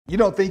You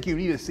don't think you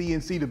need a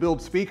CNC to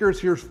build speakers?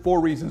 Here's 4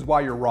 reasons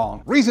why you're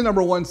wrong. Reason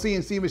number 1,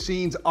 CNC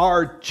machines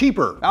are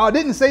cheaper. Now, I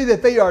didn't say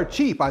that they are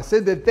cheap. I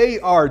said that they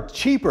are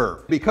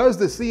cheaper because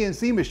the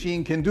CNC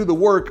machine can do the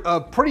work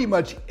of pretty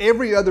much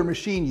every other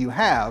machine you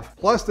have.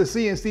 Plus, the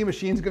CNC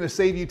machine is going to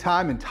save you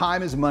time, and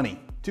time is money.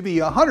 To be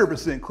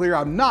 100% clear,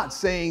 I'm not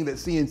saying that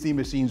CNC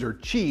machines are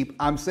cheap.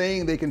 I'm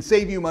saying they can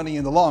save you money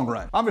in the long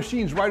run. My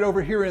machine's right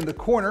over here in the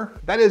corner.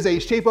 That is a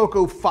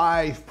Shapeoko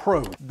 5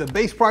 Pro. The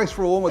base price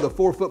for one with a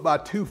 4 foot by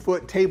 2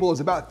 foot table is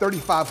about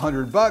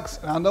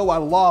 $3,500. And I know I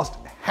lost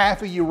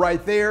half of you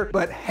right there,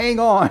 but hang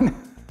on.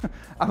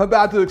 I'm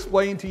about to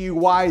explain to you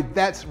why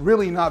that's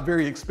really not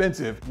very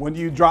expensive when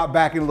you drop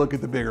back and look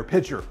at the bigger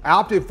picture. I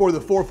opted for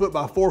the 4 foot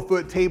by 4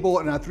 foot table,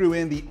 and I threw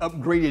in the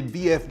upgraded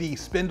VFD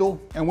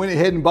spindle and went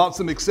ahead and bought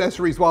some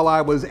accessories while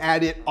I was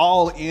at it,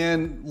 all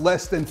in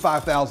less than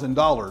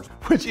 $5,000,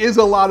 which is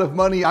a lot of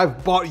money.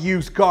 I've bought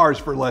used cars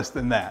for less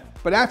than that.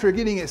 But after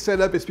getting it set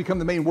up, it's become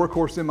the main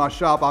workhorse in my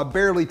shop. I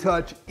barely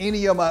touch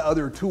any of my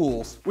other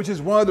tools, which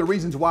is one of the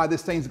reasons why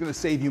this thing's gonna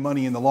save you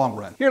money in the long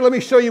run. Here, let me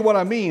show you what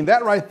I mean.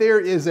 That right there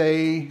is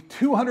a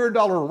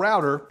 $200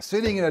 router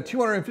sitting in a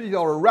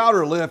 $250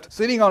 router lift,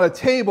 sitting on a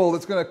table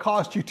that's gonna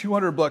cost you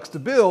 $200 to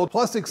build,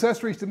 plus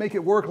accessories to make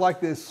it work,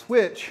 like this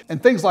switch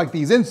and things like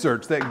these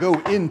inserts that go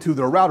into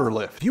the router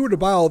lift. If you were to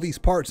buy all these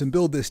parts and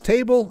build this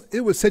table,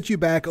 it would set you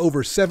back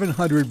over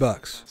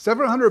 $700.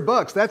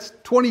 $700, that's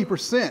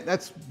 20%.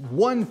 That's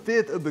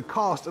 1/5 of the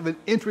cost of an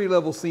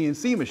entry-level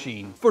CNC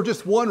machine for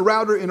just one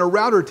router in a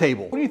router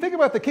table. When you think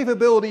about the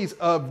capabilities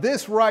of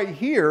this right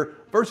here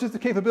versus the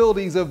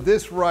capabilities of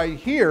this right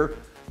here,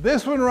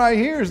 this one right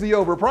here is the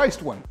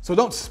overpriced one. So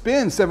don't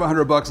spend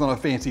 $700 on a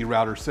fancy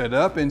router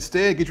setup.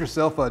 Instead, get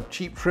yourself a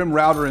cheap trim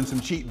router and some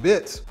cheap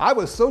bits. I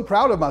was so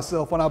proud of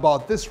myself when I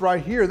bought this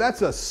right here.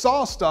 That's a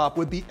saw stop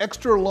with the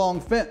extra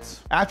long fence.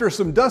 After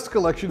some dust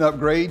collection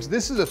upgrades,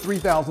 this is a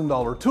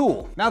 $3,000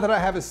 tool. Now that I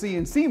have a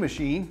CNC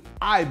machine,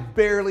 I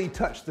barely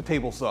touch the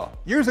table saw.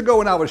 Years ago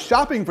when I was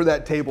shopping for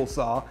that table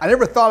saw, I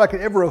never thought I could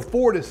ever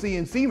afford a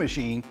CNC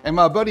machine. And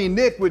my buddy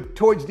Nick with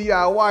Toys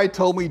DIY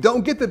told me,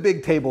 don't get the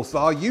big table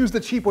saw, use the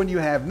cheap one you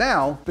have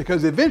now,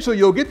 because eventually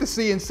you'll get the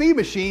CNC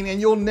machine and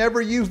you'll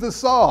never use the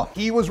saw.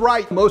 He was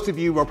right. Most of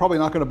you are probably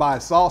not going to buy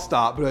a saw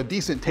stop, but a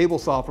decent table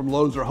saw from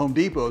Lowe's or Home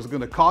Depot is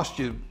going to cost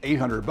you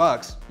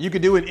 $800. You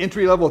could do an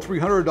entry-level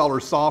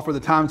 $300 saw for the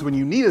times when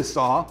you need a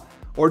saw,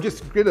 or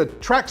just get a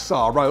track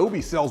saw.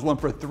 Ryobi sells one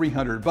for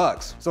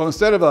 $300. So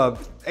instead of a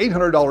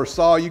 $800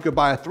 saw, you could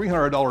buy a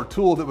 $300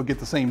 tool that would get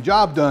the same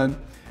job done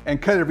and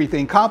cut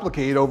everything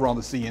complicated over on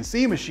the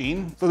CNC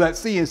machine. So that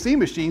CNC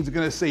machine is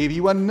gonna save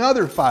you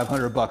another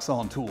 $500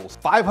 on tools.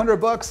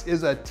 $500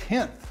 is a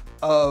 1/10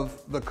 of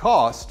the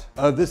cost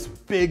of this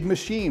big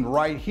machine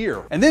right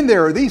here. And then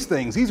there are these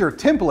things. These are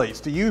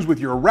templates to use with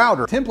your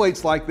router.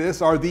 Templates like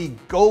this are the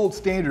gold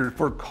standard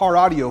for car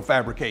audio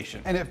fabrication.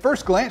 And at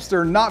first glance,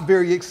 they're not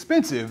very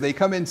expensive. They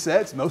come in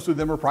sets. Most of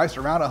them are priced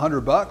around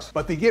 $100,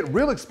 but they get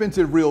real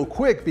expensive real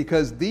quick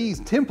because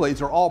these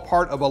templates are all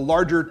part of a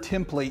larger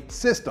template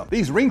system.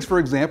 These rings, for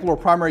example, are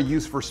primary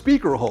use for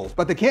speaker holes,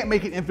 but they can't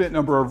make an infinite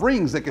number of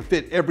rings that can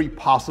fit every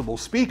possible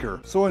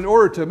speaker. So in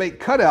order to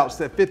make cutouts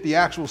that fit the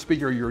actual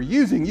speaker you're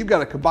using, you've got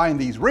to combine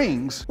these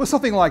rings with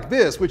something like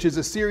this, which is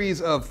a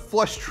series of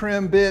flush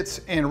trim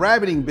bits and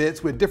rabbiting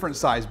bits with different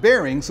size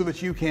bearings so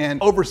that you can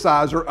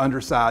oversize or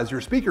undersize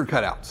your speaker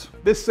cutouts.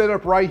 This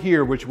setup right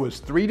here, which was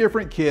 3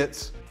 different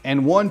kits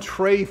and 1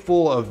 tray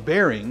full of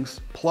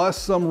bearings plus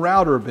some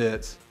router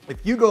bits, if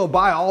you go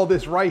buy all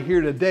this right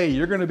here today,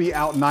 you're gonna be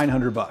out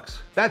 $900.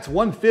 That's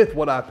 1/5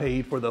 what I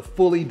paid for the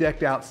fully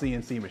decked out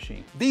CNC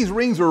machine. These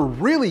rings are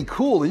really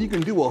cool and you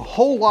can do a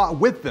whole lot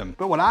with them.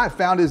 But what I've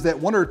found is that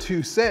 1 or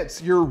 2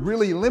 sets, you're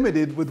really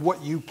limited with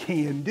what you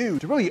can do.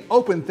 To really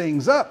open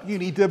things up, you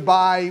need to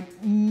buy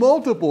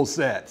multiple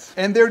sets.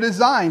 And they're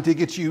designed to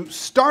get you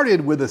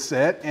started with a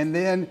set, and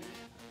then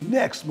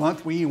next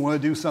month, when you wanna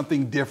do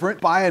something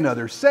different, buy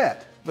another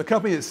set. The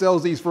company that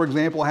sells these, for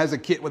example, has a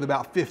kit with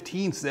about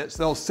 15 sets.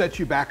 They'll set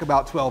you back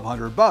about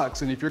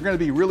 $1,200. And if you're gonna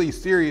be really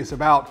serious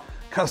about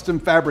custom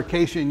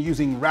fabrication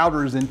using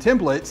routers and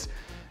templates,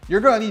 you're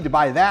gonna need to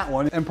buy that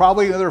one and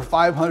probably another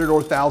 $500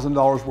 or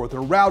 $1,000 worth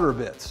of router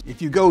bits.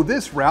 If you go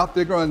this route,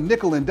 they're gonna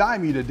nickel and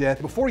dime you to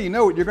death. Before you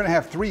know it, you're gonna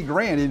have $3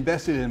 grand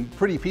invested in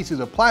pretty pieces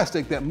of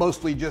plastic that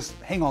mostly just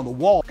hang on the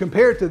wall.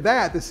 Compared to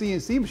that, the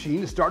CNC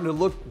machine is starting to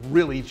look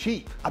really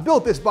cheap. I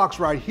built this box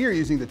right here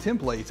using the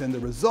templates and the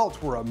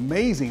results were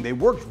amazing. They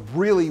worked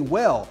really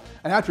well.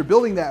 And after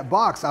building that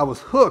box, I was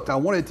hooked. I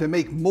wanted to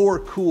make more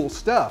cool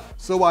stuff.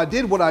 So I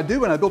did what I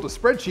do and I built a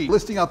spreadsheet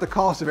listing out the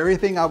cost of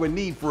everything I would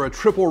need for a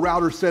triple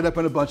router setup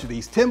and a bunch of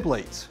these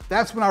templates.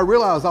 That's when I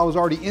realized I was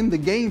already in the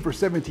game for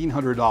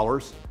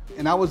 $1,700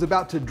 and I was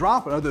about to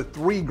drop another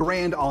 $3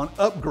 grand on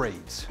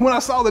upgrades. When I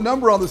saw the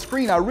number on the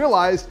screen, I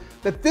realized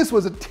that this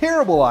was a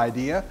terrible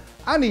idea.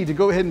 I need to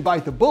go ahead and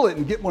bite the bullet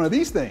and get one of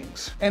these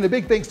things. And a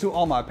big thanks to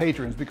all my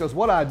patrons, because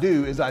what I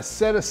do is I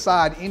set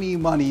aside any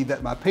money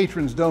that my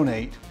patrons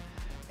donate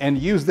and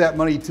use that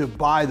money to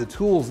buy the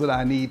tools that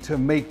I need to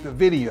make the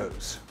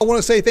videos. I want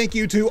to say thank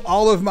you to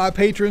all of my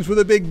patrons with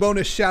a big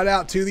bonus shout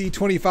out to the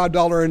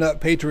 $25 and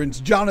up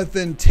patrons,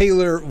 Jonathan,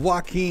 Taylor,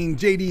 Joaquin,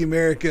 JD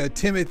America,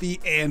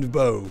 Timothy, and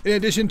Bo. In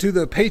addition to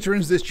the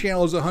patrons, this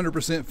channel is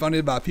 100%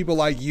 funded by people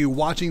like you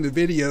watching the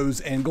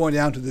videos and going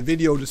down to the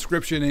video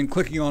description and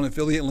clicking on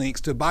affiliate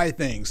links to buy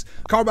things.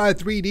 Carbide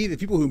 3D, the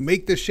people who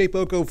make this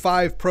Shapeoko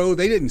 5 Pro,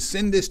 they didn't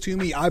send this to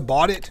me, I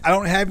bought it. I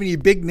don't have any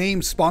big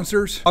name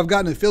sponsors. I've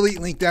got an affiliate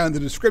link down in the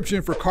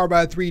description for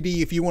Carbide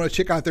 3D if you want to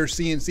check out their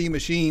CNC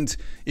machines.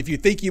 If you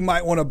think you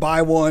might want to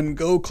buy one,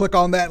 go click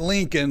on that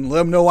link and let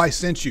them know I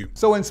sent you.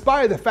 So in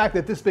spite of the fact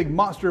that this big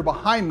monster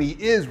behind me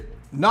is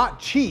not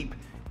cheap,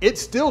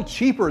 it's still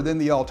cheaper than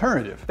the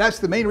alternative. That's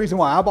the main reason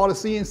why I bought a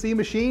CNC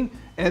machine,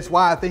 and it's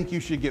why I think you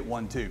should get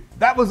one too.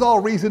 That was all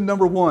reason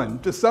number one.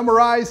 To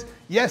summarize,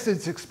 yes,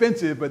 it's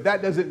expensive, but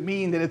that doesn't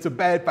mean that it's a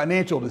bad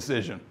financial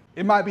decision.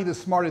 It might be the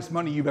smartest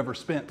money you've ever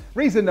spent.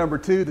 Reason number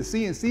two, the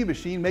CNC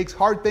machine makes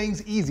hard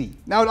things easy.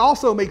 Now it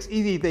also makes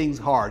easy things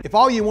hard. If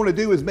all you want to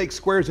do is make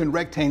squares and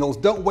rectangles,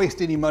 don't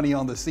waste any money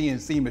on the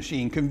CNC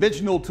machine.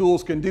 Conventional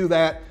tools can do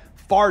that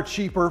far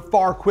cheaper,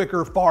 far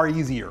quicker, far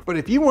easier. But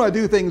if you want to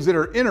do things that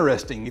are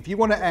interesting, if you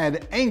want to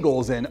add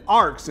angles and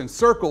arcs and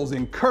circles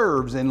and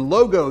curves and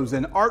logos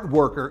and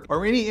artwork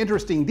or any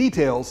interesting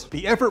details,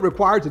 the effort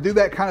required to do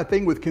that kind of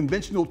thing with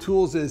conventional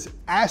tools is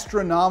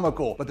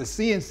astronomical, but the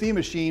CNC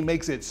machine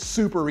makes it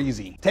super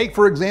easy. Take,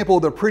 for example,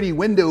 the pretty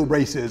window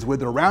braces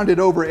with the rounded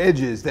over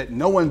edges that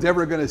no one's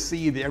ever going to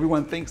see that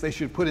everyone thinks they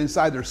should put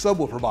inside their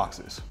subwoofer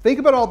boxes. Think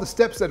about all the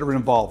steps that are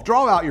involved.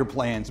 Draw out your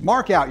plans,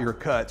 mark out your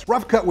cuts,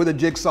 rough cut with a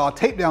jigsaw,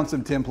 tape down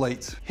some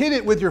templates, hit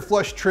it with your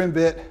flush trim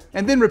bit,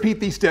 and then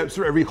repeat these steps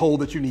for every hole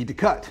that you need to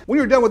cut. When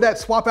you're done with that,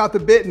 swap out the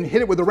bit and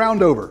hit it with a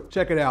roundover.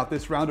 Check it out,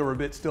 this roundover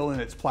bit's still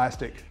in its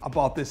plastic. I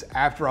bought this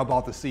after I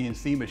bought the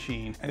CNC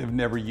machine and have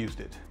never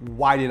used it.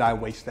 Why did I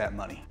waste that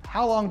money?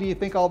 How long do you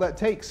think all that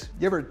takes?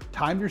 You ever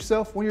time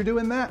yourself when you're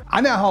doing that?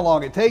 I know how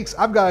long it takes.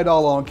 I've got it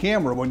all on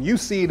camera. When you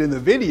see it in the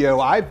video,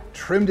 I've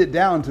trimmed it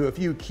down to a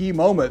few key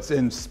moments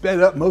and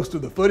sped up most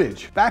of the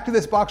footage. Back to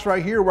this box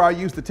right here where I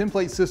used the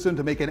template system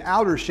to make an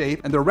outer shape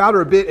and the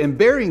router bit and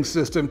bearing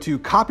system to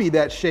copy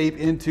that shape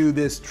into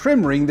this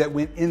trim ring that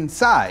went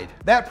inside.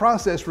 That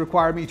process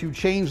required me to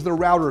change the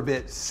router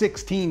bit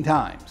 16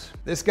 times.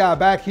 This guy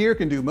back here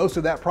can do most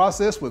of that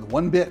process with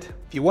one bit.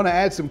 If you want to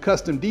add some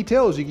custom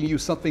details, you can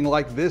use something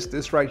like this.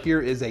 This right here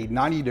is a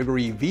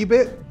 90-degree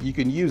V-bit. You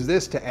can use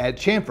this to add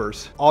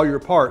chamfers, all your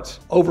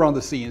parts, over on the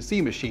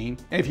CNC machine.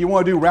 And if you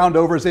want to do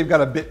roundovers, they've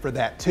got a bit for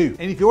that too.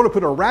 And if you want to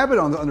put a rabbet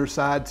on the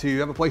underside to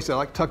have a place to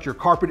like tuck your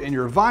carpet and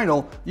your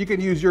vinyl, you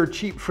can use your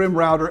cheap trim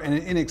router and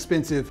an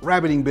inexpensive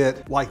rabbeting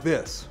bit like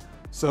this.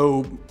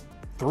 So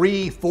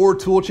 3-4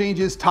 tool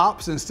changes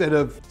tops instead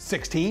of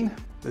 16.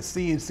 The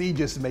CNC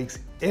just makes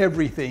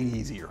everything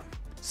easier.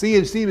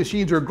 CNC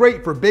machines are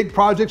great for big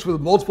projects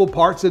with multiple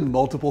parts and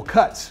multiple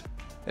cuts,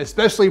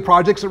 especially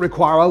projects that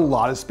require a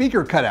lot of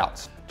speaker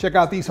cutouts. Check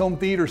out these home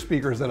theater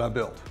speakers that I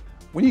built.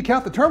 When you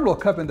count the terminal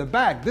cup in the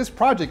back, this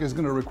project is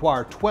going to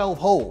require 12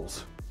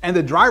 holes. And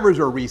the drivers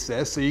are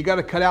recessed, so you got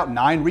to cut out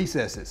 9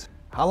 recesses.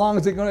 How long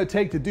is it going to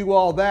take to do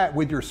all that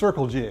with your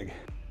circle jig?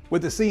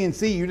 With the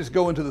CNC, you just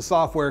go into the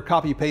software,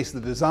 copy paste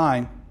the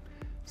design,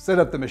 set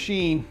up the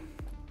machine,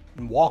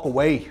 and walk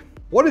away.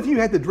 What if you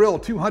had to drill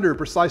 200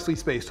 precisely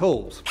spaced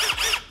holes?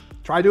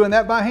 Try doing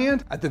that by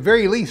hand? At the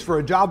very least, for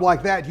a job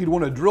like that, you'd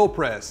want a drill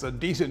press. A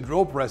decent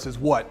drill press is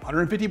what,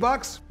 150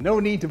 bucks? No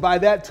need to buy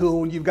that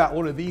tool when you've got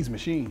one of these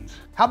machines.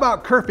 How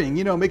about kerfing?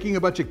 You know, making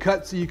a bunch of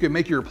cuts so you can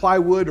make your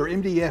plywood or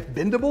MDF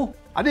bendable?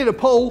 I did a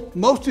poll.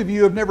 Most of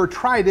you have never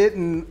tried it,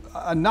 and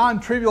a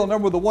non-trivial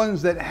number of the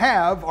ones that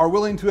have are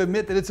willing to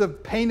admit that it's a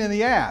pain in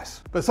the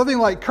ass. But something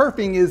like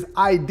kerfing is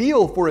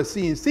ideal for a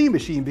CNC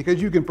machine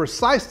because you can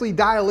precisely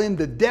dial in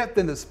the depth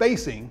and the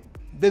spacing,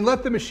 then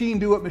let the machine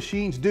do what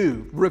machines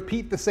do.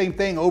 Repeat the same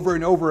thing over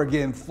and over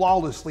again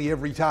flawlessly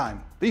every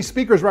time. These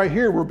speakers right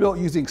here were built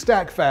using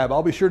stack fab.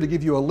 I'll be sure to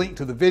give you a link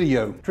to the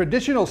video.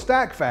 Traditional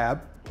stack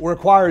fab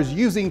requires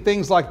using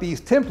things like these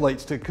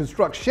templates to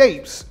construct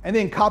shapes and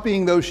then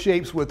copying those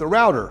shapes with the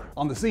router.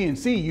 On the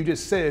CNC, you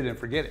just set it and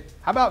forget it.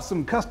 How about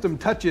some custom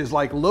touches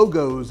like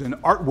logos and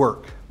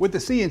artwork? With the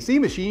CNC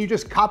machine, you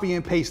just copy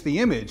and paste the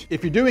image.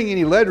 If you're doing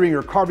any lettering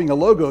or carving a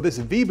logo, this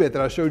V-bit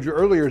that I showed you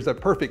earlier is a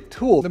perfect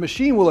tool. The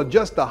machine will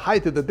adjust the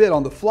height of the bit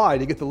on the fly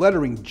to get the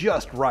lettering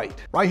just right.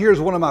 Right here is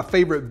one of my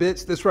favorite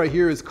bits. This right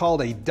here is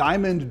called a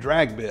diamond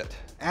drag bit.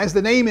 As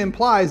the name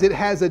implies, it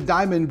has a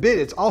diamond bit.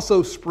 It's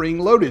also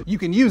spring-loaded. You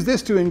can use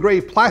this to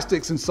engrave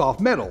plastics and soft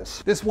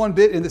metals. This one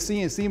bit in the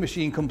CNC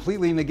machine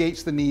completely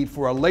negates the need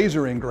for a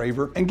laser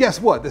engraver. And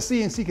guess what? The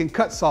CNC can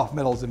cut soft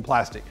metals in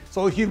plastic.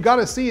 So if you've got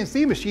a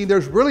CNC machine,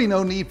 there's really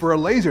no need for a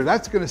laser.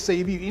 That's going to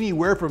save you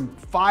anywhere from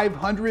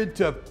 $500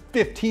 to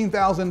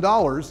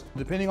 $15,000,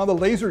 depending on the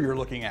laser you're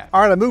looking at.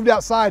 All right, I moved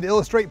outside to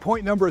illustrate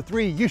point number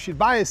 3. You should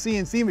buy a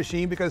CNC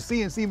machine because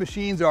CNC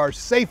machines are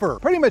safer.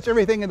 Pretty much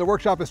everything in the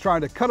workshop is trying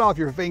to cut off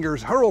your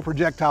fingers, hurl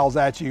projectiles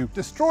at you,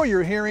 destroy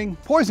your hearing,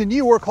 poison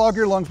you, or clog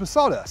your lungs with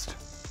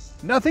sawdust.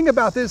 Nothing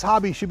about this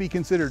hobby should be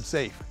considered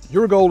safe.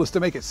 Your goal is to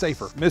make it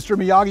safer. Mr.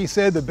 Miyagi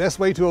said the best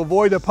way to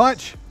avoid a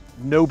punch,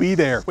 no be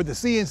there. With the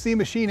CNC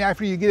machine,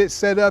 after you get it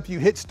set up, you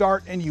hit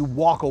start and you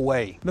walk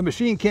away. The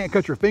machine can't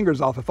cut your fingers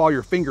off if all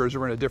your fingers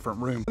are in a different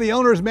room. The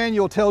owner's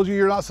manual tells you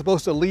you're not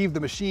supposed to leave the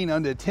machine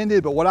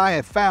unattended, but what I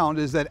have found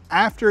is that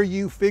after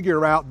you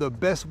figure out the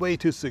best way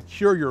to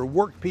secure your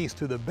workpiece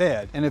to the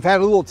bed and have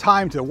had a little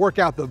time to work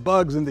out the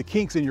bugs and the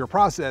kinks in your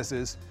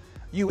processes,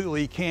 you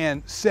really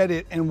can set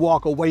it and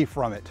walk away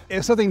from it.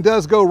 If something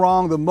does go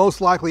wrong, the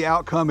most likely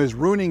outcome is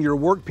ruining your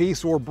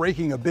workpiece or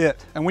breaking a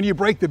bit. And when you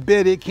break the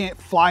bit, it can't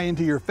fly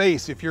into your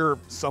face if you're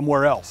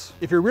somewhere else.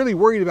 If you're really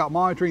worried about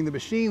monitoring the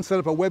machine, set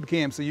up a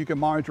webcam so you can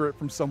monitor it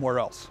from somewhere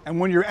else. And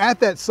when you're at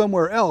that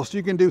somewhere else,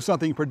 you can do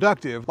something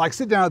productive, like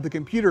sit down at the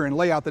computer and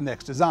lay out the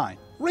next design.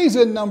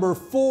 Reason number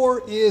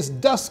 4 is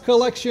dust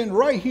collection.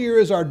 Right here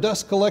is our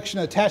dust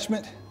collection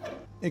attachment.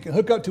 It can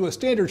hook up to a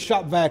standard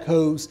shop vac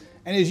hose.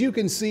 And as you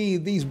can see,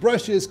 these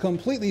brushes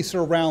completely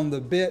surround the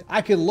bit.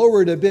 I can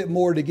lower it a bit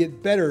more to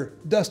get better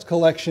dust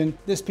collection.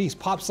 This piece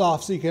pops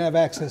off so you can have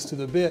access to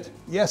the bit.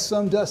 Yes,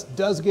 some dust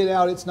does get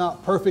out. It's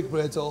not perfect,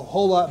 but it's a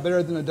whole lot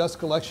better than a dust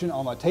collection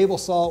on my table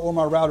saw or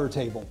my router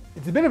table.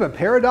 It's a bit of a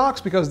paradox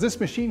because this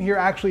machine here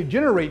actually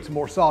generates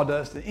more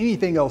sawdust than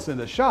anything else in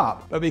the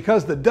shop. But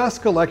because the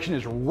dust collection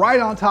is right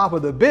on top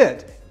of the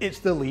bit, it's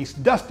the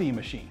least dusty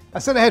machine. I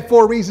said I had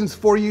 4 reasons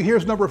for you.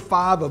 Here's number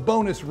 5, a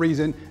bonus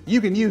reason.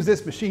 You can use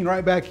this machine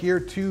right back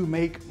here to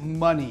make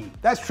money.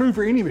 That's true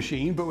for any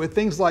machine, but with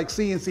things like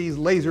CNCs,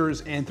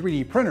 lasers, and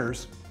 3D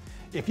printers,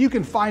 if you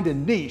can find a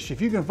niche,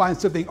 if you can find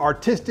something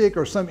artistic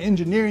or some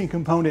engineering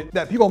component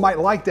that people might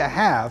like to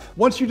have,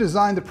 once you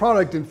design the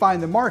product and find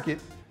the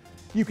market,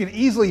 you can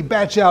easily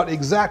batch out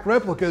exact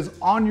replicas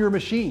on your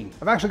machine.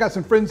 I've actually got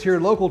some friends here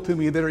local to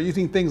me that are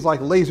using things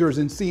like lasers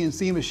and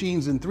CNC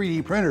machines and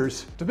 3D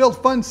printers to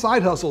build fun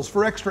side hustles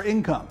for extra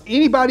income.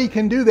 Anybody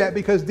can do that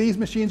because these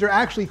machines are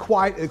actually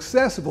quite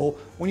accessible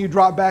when you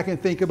drop back and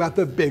think about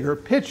the bigger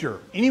picture.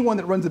 Anyone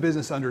that runs a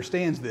business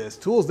understands this.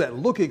 Tools that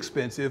look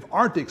expensive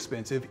aren't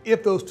expensive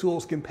if those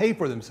tools can pay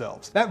for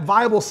themselves. That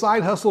viable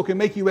side hustle can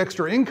make you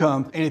extra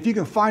income, and if you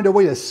can find a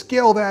way to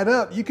scale that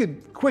up, you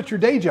could quit your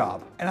day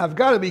job. And I've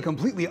got to be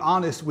completely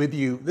honest with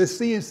you, this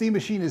CNC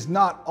machine is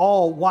not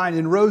all wine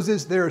and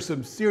roses. There are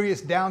some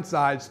serious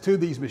downsides to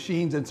these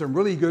machines and some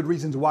really good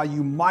reasons why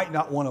you might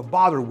not want to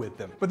bother with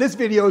them. But this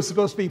video is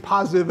supposed to be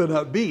positive and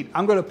upbeat.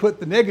 I'm going to put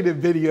the negative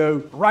video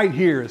right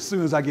here as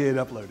soon as I get it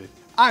uploaded.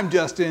 I'm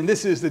Justin,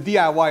 this is the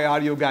DIY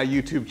Audio Guy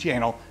YouTube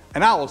channel,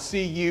 and I will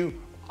see you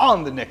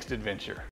on the next adventure.